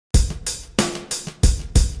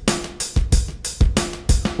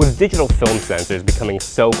digital film sensors becoming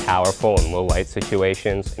so powerful in low light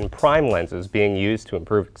situations, and prime lenses being used to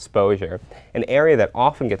improve exposure, an area that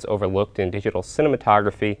often gets overlooked in digital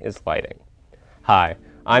cinematography is lighting. Hi,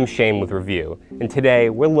 I'm Shane with Review, and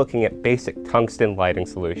today we're looking at basic tungsten lighting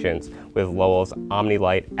solutions with Lowel's Omni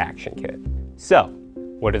Action Kit. So,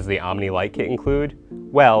 what does the Omni Light Kit include?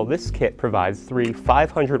 Well, this kit provides 3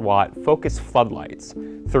 500-watt focus floodlights,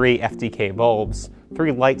 3 FDK bulbs,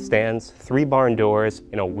 3 light stands, 3 barn doors,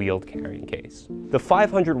 and a wheeled carrying case. The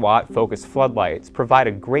 500-watt focus floodlights provide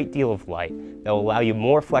a great deal of light that will allow you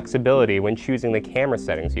more flexibility when choosing the camera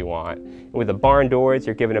settings you want. And with the barn doors,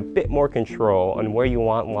 you're given a bit more control on where you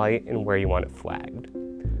want light and where you want it flagged.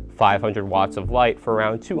 500 watts of light for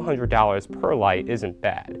around $200 per light isn't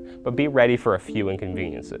bad, but be ready for a few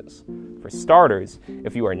inconveniences. For starters,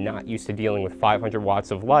 if you are not used to dealing with 500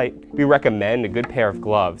 watts of light, we recommend a good pair of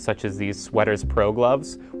gloves such as these Sweaters Pro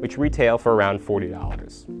gloves, which retail for around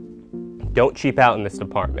 $40. Don't cheap out in this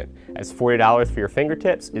department, as $40 for your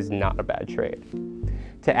fingertips is not a bad trade.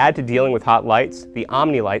 To add to dealing with hot lights, the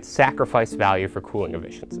Omni lights sacrifice value for cooling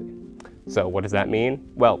efficiency. So what does that mean?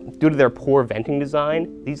 Well, due to their poor venting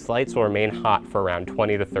design, these lights will remain hot for around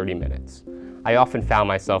 20 to 30 minutes. I often found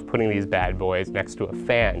myself putting these bad boys next to a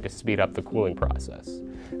fan to speed up the cooling process.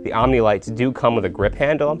 The Omni lights do come with a grip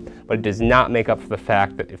handle, but it does not make up for the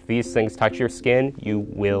fact that if these things touch your skin, you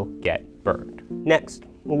will get burned. Next,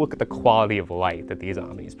 we'll look at the quality of light that these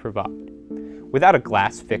Omnis provide. Without a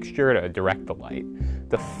glass fixture to direct the light,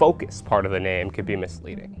 the focus part of the name could be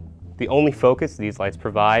misleading. The only focus these lights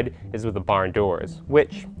provide is with the barn doors,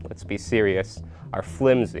 which, let's be serious, are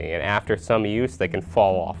flimsy, and after some use they can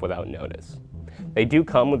fall off without notice. They do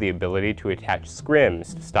come with the ability to attach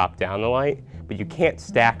scrims to stop down the light, but you can't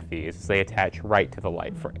stack these as they attach right to the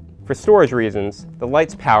light frame. For storage reasons, the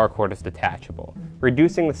light's power cord is detachable,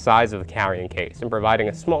 reducing the size of the carrying case and providing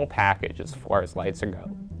a small package as far as lights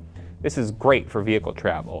go. This is great for vehicle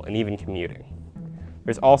travel and even commuting.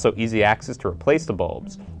 There's also easy access to replace the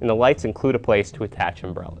bulbs, and the lights include a place to attach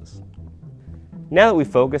umbrellas. Now that we've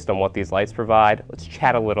focused on what these lights provide, let's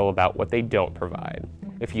chat a little about what they don't provide.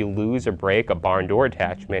 If you lose or break a barn door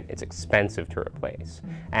attachment, it's expensive to replace.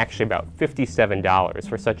 Actually about $57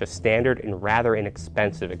 for such a standard and rather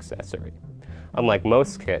inexpensive accessory. Unlike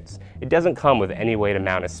most kits, it doesn't come with any way to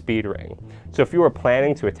mount a speed ring, so if you were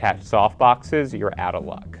planning to attach soft boxes, you're out of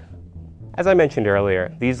luck. As I mentioned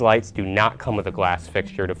earlier, these lights do not come with a glass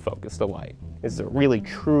fixture to focus the light. This is a really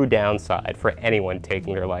true downside for anyone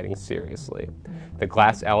taking their lighting seriously. The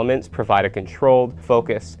glass elements provide a controlled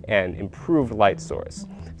focus and improved light source.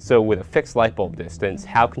 So with a fixed light bulb distance,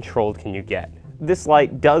 how controlled can you get? This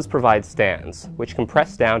light does provide stands, which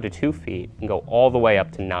compress down to 2 feet and go all the way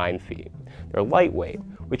up to 9 feet. They're lightweight,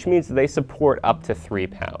 which means that they support up to 3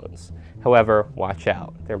 pounds. However, watch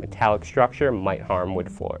out, their metallic structure might harm wood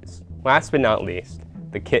floors. Last but not least,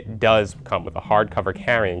 the kit does come with a hardcover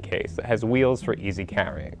carrying case that has wheels for easy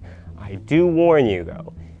carrying. I do warn you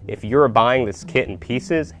though, if you're buying this kit in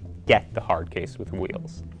pieces, get the hard case with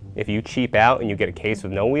wheels. If you cheap out and you get a case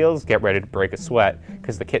with no wheels, get ready to break a sweat,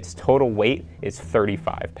 because the kit's total weight is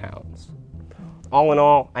 35 pounds. All in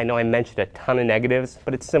all, I know I mentioned a ton of negatives,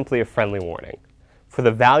 but it's simply a friendly warning. For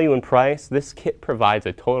the value and price, this kit provides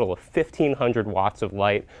a total of 1,500 watts of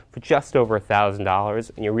light for just over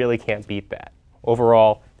 $1,000, and you really can't beat that.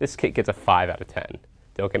 Overall, this kit gets a 5 out of 10.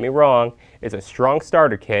 Don't get me wrong, it's a strong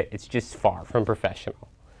starter kit, it's just far from professional.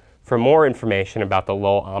 For more information about the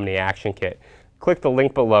Lowel Omni Action Kit, click the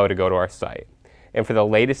link below to go to our site. And for the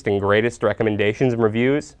latest and greatest recommendations and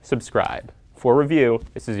reviews, subscribe. For Review,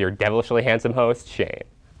 this is your devilishly handsome host, Shane.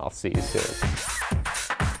 I'll see you soon.